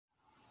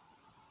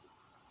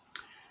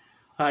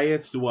Hi,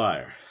 it's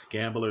Dwyer,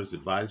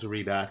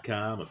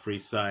 gamblersadvisory.com, a free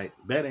site,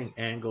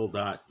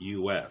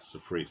 bettingangle.us, a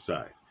free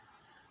site.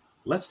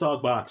 Let's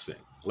talk boxing.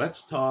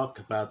 Let's talk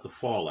about the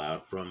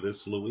fallout from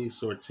this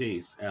Luis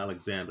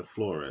Ortiz-Alexander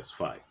Flores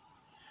fight.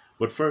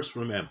 But first,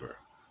 remember,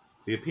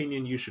 the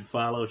opinion you should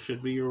follow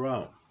should be your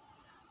own.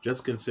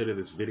 Just consider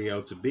this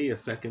video to be a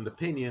second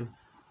opinion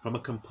from a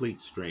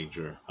complete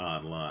stranger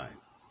online.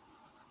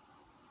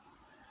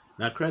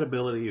 Now,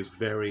 credibility is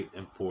very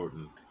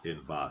important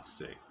in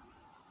boxing.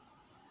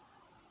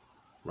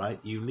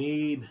 Right? You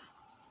need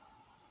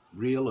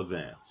real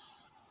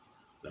events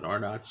that are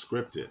not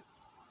scripted,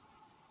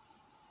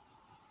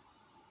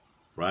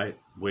 right?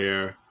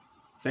 Where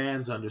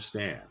fans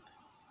understand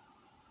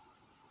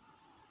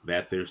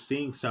that they're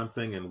seeing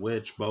something in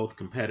which both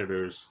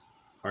competitors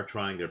are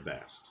trying their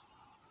best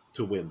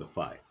to win the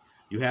fight.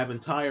 You have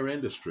entire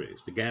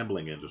industries, the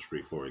gambling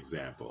industry, for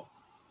example,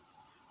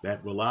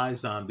 that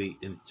relies on the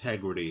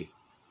integrity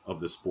of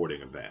the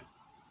sporting event.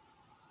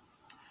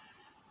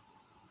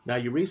 Now,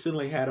 you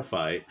recently had a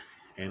fight,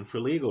 and for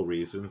legal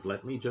reasons,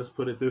 let me just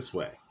put it this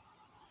way,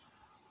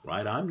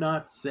 right? I'm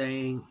not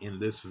saying in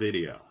this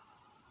video,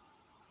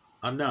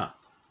 I'm not,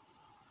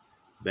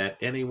 that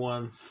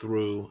anyone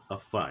threw a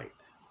fight,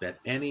 that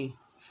any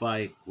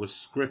fight was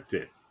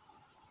scripted.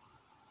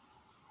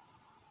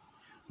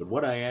 But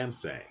what I am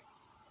saying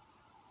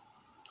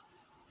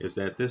is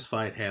that this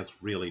fight has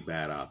really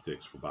bad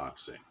optics for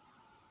boxing.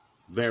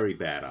 Very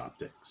bad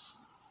optics.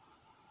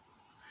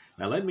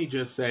 Now, let me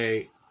just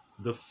say,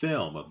 the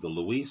film of the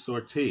Luis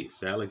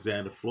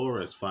Ortiz-Alexander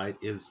Flores fight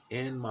is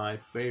in my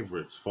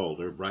favorites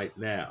folder right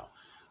now.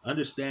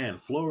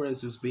 Understand,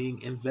 Flores is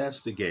being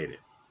investigated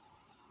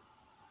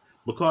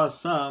because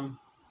some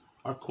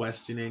are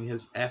questioning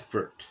his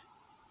effort.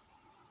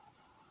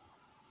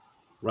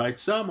 Right?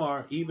 Some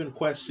are even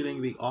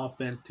questioning the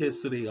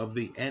authenticity of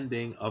the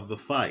ending of the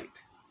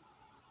fight.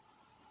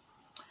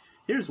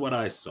 Here's what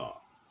I saw.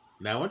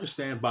 Now,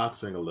 understand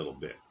boxing a little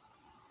bit.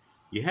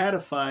 You had a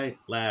fight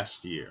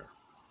last year.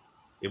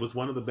 It was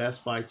one of the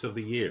best fights of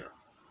the year.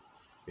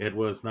 It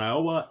was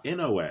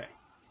Dwyer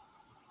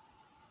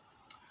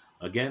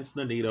against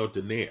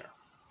Dwyer.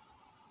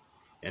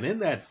 And in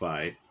that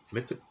fight, and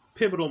it's a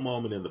pivotal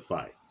moment in the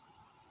fight,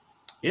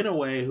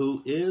 Dwyer,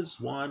 who is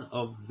one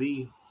of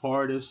the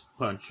hardest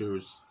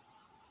punchers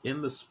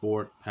in the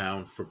sport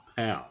pound for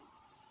pound,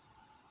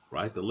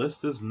 right? The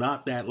list is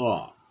not that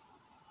long.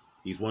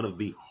 He's one of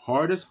the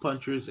hardest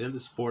punchers in the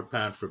sport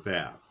pound for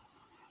pound.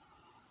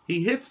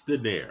 He hits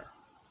Dwyer,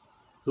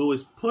 who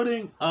is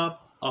putting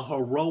up a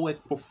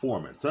heroic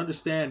performance.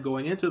 Understand,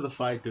 going into the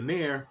fight,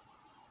 Dwyer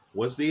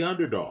was the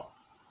underdog,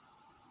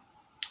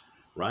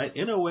 right?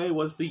 Dwyer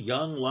was the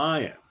young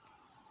lion.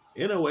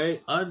 Dwyer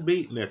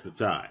unbeaten at the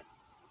time.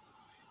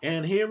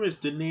 And here is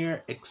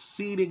Dwyer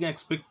exceeding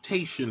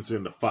expectations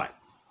in the fight.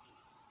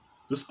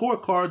 The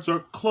scorecards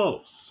are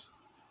close.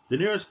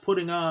 Dwyer is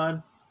putting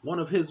on one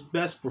of his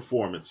best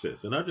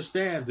performances. And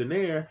understand,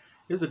 Dwyer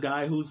is a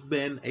guy who's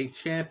been a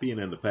champion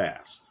in the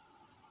past.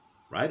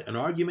 Right? An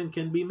argument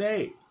can be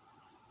made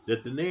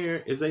that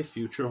Dwyer is a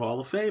future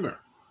Hall of Famer.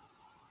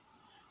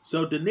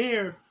 So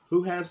Dwyer,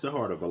 who has the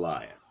heart of a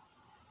lion,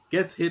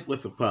 gets hit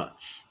with a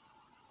punch.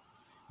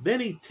 Then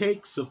he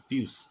takes a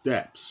few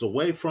steps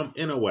away from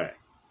Dwyer.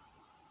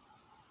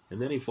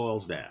 And then he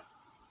falls down.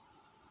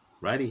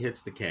 Right? He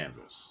hits the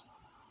canvas.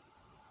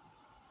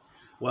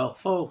 Well,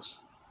 folks,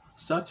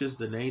 such is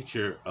the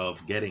nature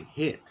of getting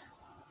hit.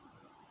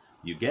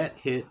 You get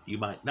hit, you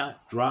might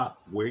not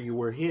drop where you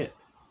were hit.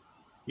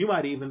 You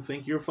might even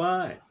think you're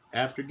fine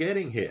after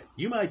getting hit.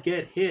 You might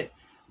get hit,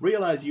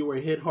 realize you were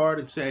hit hard,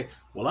 and say,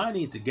 well, I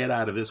need to get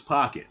out of this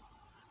pocket.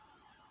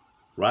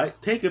 Right?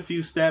 Take a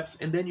few steps,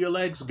 and then your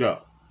legs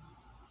go.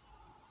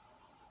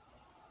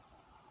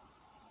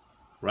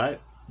 Right?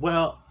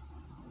 Well,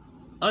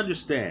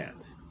 understand,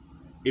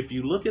 if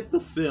you look at the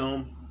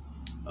film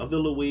of the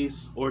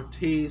Luis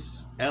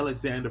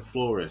Ortiz-Alexander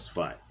Flores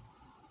fight,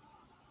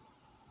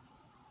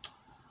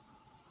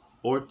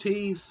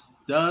 Ortiz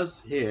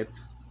does hit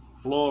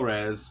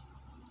Flores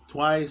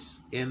twice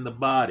in the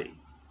body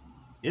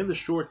in the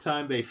short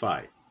time they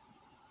fight.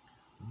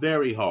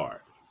 Very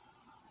hard.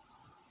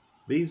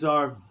 These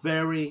are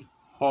very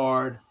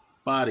hard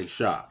body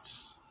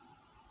shots.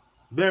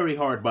 Very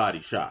hard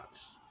body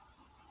shots.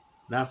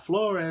 Now,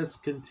 Flores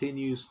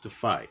continues to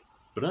fight.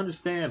 But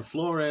understand,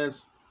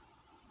 Flores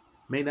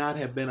may not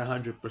have been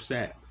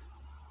 100%.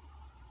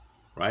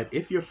 Right?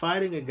 If you're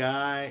fighting a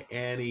guy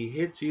and he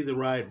hits you the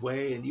right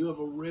way and you have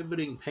a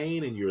riveting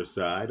pain in your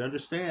side,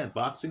 understand,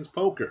 boxing's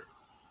poker.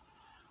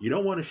 You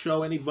don't want to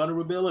show any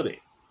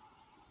vulnerability.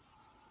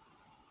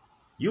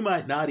 You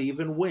might not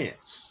even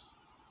wince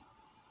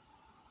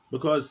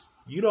because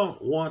you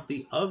don't want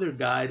the other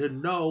guy to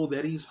know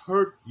that he's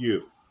hurt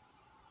you.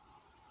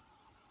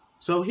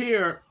 So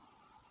here,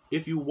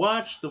 if you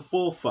watch the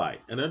full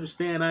fight, and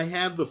understand I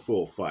have the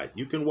full fight,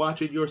 you can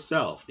watch it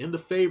yourself in the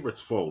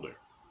favorites folder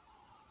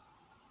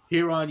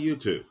here on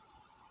YouTube.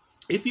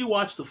 If you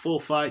watch the full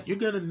fight, you're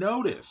going to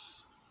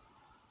notice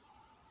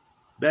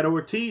that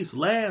Ortiz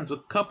lands a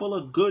couple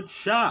of good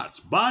shots,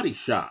 body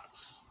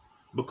shots,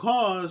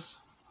 because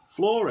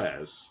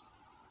Flores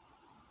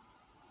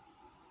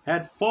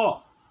had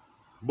fought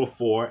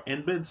before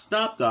and been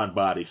stopped on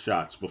body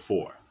shots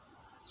before.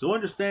 So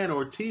understand,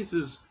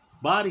 Ortiz's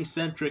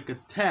body-centric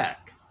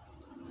attack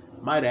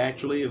might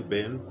actually have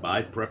been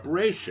by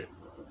preparation,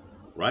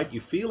 right? You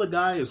feel a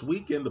guy is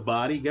weak in the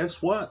body,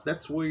 guess what?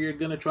 That's where you're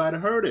going to try to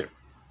hurt him.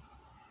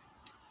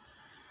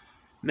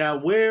 Now,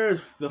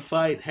 where the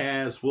fight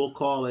has, we'll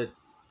call it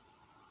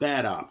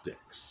bad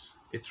optics,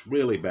 it's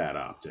really bad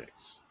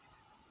optics,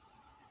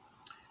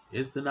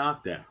 is the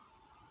knockdown,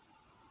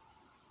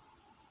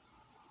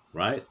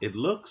 right? It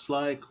looks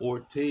like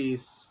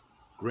Ortiz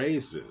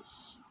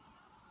grazes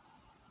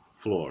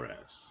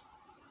Flores.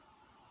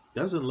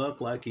 Doesn't look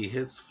like he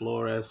hits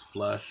Flores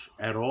flush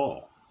at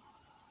all.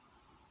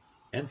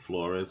 And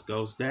Flores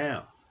goes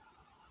down.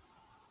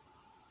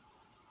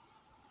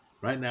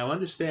 Right now,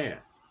 understand,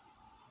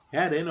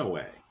 had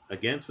Inoue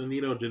against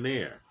Anito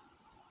Dwyer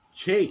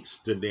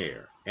chased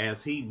Dwyer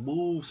as he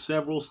moved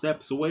several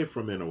steps away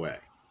from Inoue.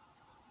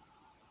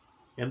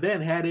 And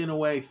then had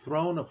Inoue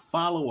thrown a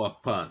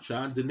follow-up punch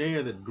on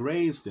Dwyer that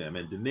grazed him,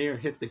 and Dwyer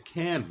hit the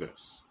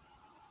canvas,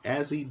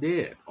 as he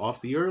did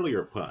off the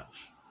earlier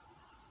punch.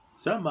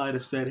 Some might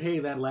have said, hey,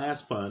 that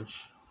last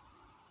punch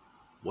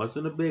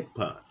wasn't a big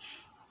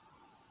punch.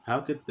 How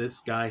could this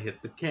guy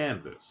hit the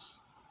canvas?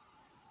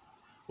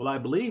 Well, I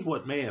believe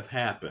what may have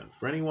happened,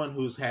 for anyone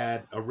who's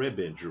had a rib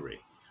injury,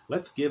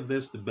 let's give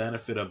this the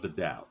benefit of the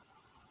doubt.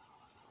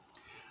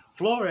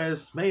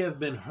 Flores may have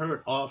been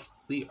hurt off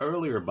the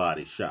earlier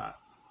body shot.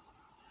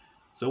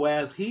 So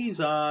as he's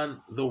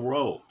on the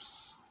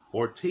ropes,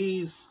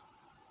 Ortiz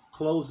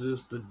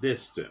closes the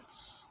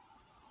distance,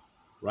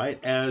 right?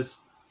 As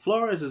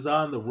Flores is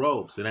on the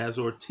ropes and as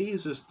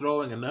Ortiz is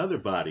throwing another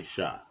body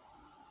shot,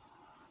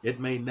 it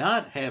may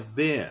not have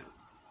been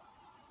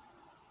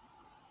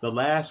the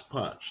last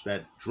punch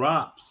that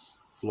drops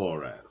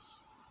Flores.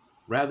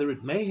 Rather,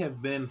 it may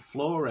have been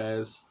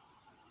Flores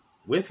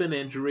with an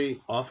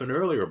injury off an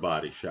earlier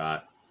body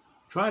shot,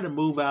 trying to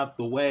move out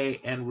the way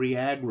and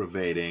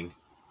re-aggravating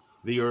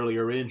the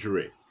earlier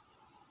injury.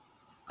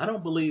 I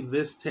don't believe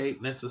this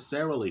tape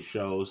necessarily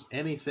shows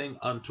anything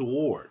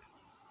untoward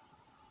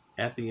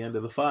at the end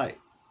of the fight.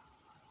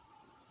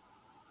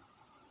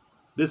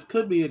 This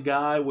could be a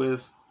guy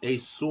with a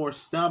sore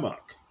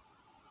stomach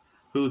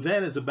who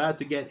then is about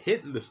to get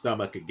hit in the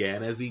stomach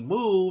again. As he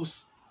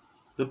moves,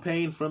 the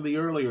pain from the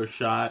earlier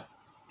shot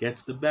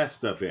gets the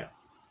best of him.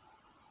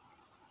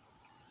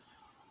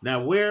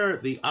 Now, where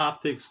the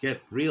optics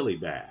get really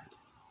bad,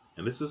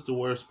 and this is the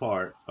worst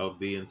part of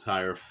the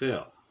entire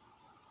film,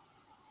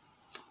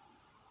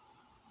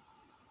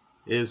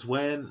 is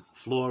when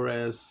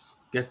Flores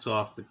gets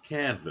off the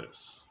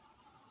canvas,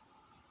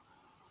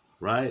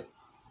 right?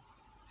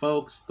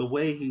 Folks, the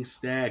way he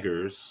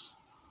staggers,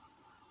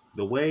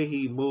 the way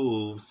he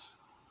moves,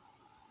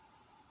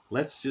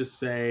 let's just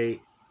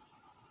say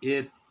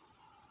he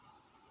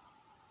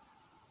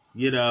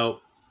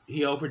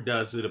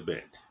overdoes it a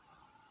bit,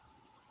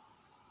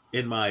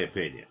 in my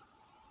opinion,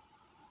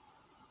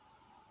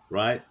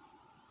 right?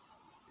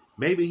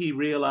 Maybe he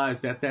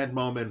realized at that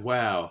moment,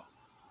 wow,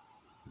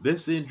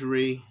 this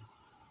injury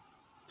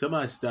to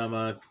my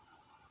stomach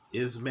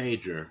is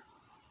major,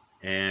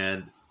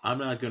 and I'm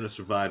not going to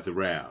survive the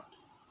round.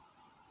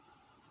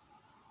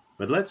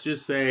 But let's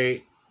just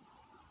say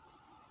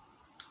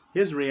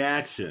his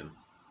reaction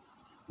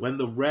when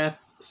the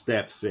ref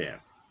steps in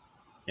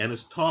and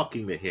is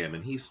talking to him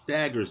and he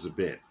staggers a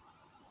bit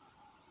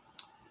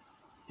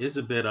is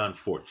a bit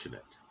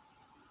unfortunate,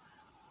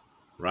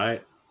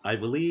 right? I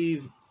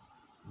believe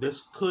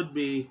this could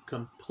be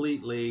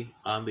completely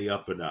on the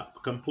up and up,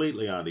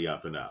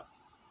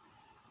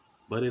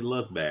 but it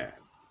looked bad,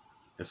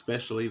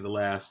 especially the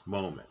last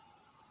moment,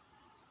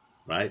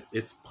 right?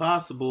 It's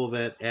possible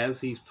that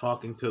as he's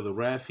talking to the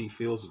ref, he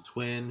feels a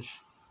twinge.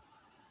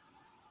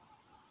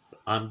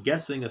 I'm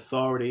guessing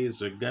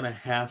authorities are going to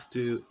have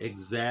to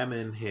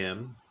examine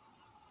him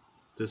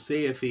to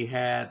see if he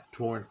had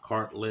torn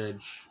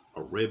cartilage,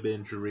 a rib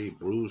injury,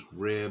 bruised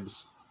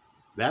ribs.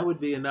 That would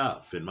be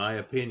enough, in my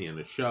opinion,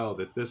 to show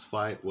that this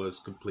fight was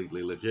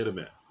completely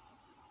legitimate,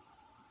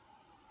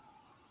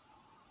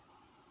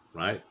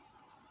 right?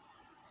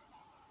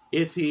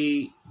 If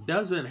he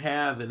doesn't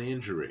have an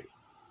injury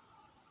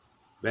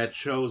that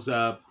shows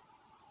up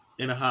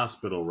in a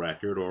hospital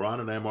record or on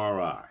an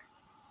MRI,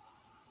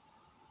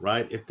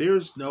 right? If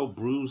there's no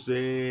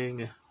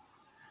bruising,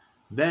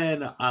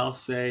 then I'll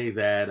say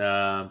that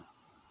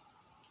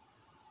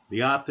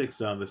the optics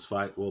on this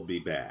fight will be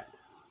bad.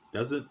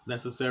 Doesn't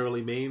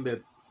necessarily mean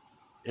that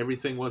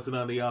everything wasn't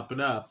on the up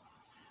and up,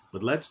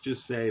 but let's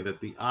just say that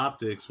the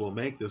optics will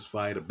make this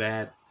fight a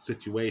bad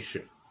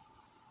situation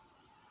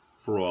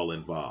for all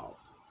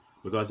involved.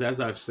 Because as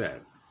I've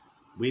said,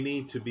 we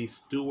need to be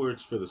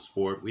stewards for the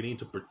sport. We need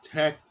to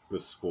protect the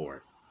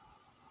sport,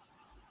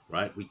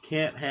 right? We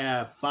can't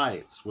have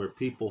fights where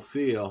people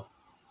feel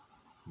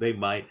they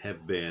might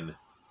have been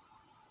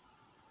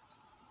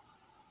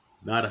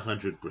not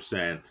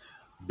 100%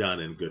 done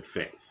in good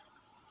faith,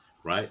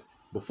 right?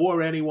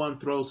 Before anyone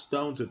throws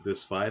stones at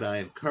this fight, I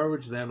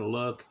encourage them to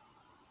look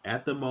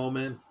at the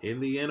moment in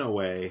the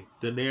Inoue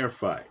Dwyer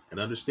fight and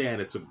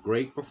understand it's a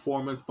great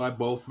performance by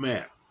both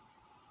men.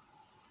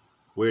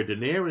 Where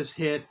Dwyer is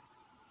hit,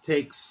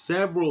 takes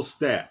several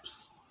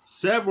steps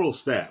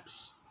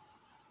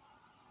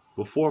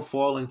before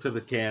falling to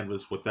the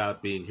canvas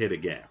without being hit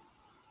again.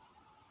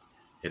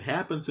 It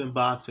happens in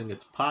boxing.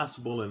 It's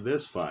possible in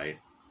this fight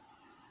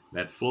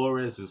that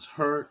Flores is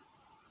hurt.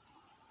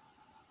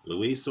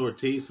 Luis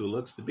Ortiz, who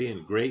looks to be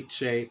in great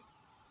shape,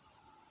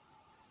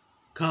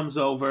 comes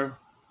over,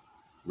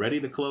 ready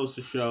to close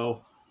the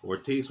show.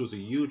 Ortiz was a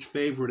huge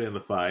favorite in the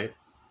fight,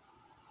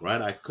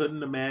 right? I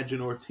couldn't imagine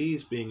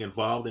Ortiz being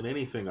involved in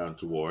anything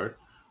untoward.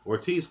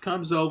 Ortiz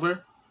comes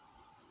over.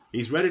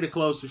 He's ready to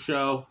close the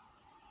show,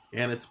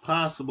 and it's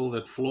possible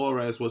that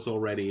Flores was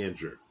already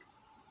injured.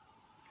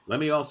 Let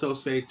me also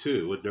say,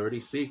 too, a dirty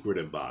secret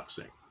in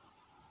boxing.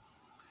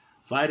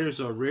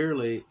 Fighters are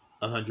rarely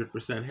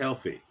 100%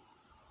 healthy,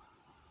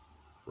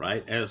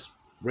 right? As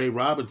Ray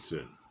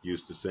Robinson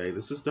used to say,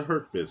 this is the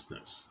hurt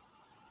business,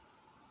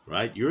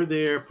 right? You're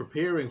there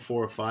preparing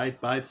for a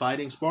fight by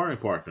fighting sparring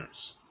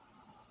partners,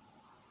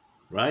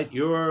 right?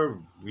 You're,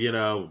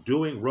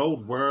 doing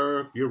road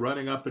work. You're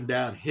running up and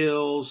down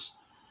hills.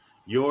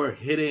 You're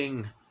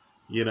hitting,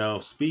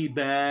 speed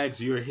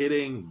bags. You're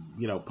hitting,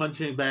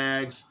 punching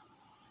bags.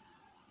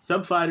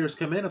 Some fighters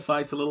come in, a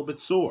fight's a little bit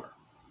sore.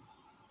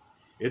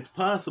 It's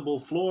possible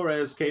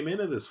Flores came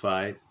into this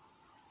fight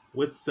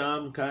with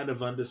some kind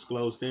of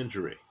undisclosed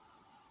injury.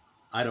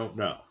 I don't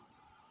know.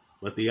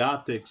 But the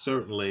optics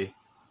certainly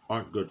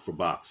aren't good for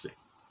boxing.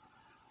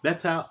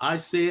 That's how I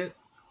see it.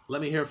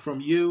 Let me hear from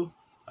you.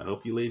 I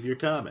hope you leave your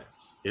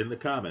comments in the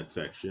comment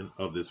section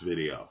of this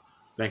video.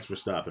 Thanks for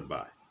stopping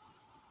by.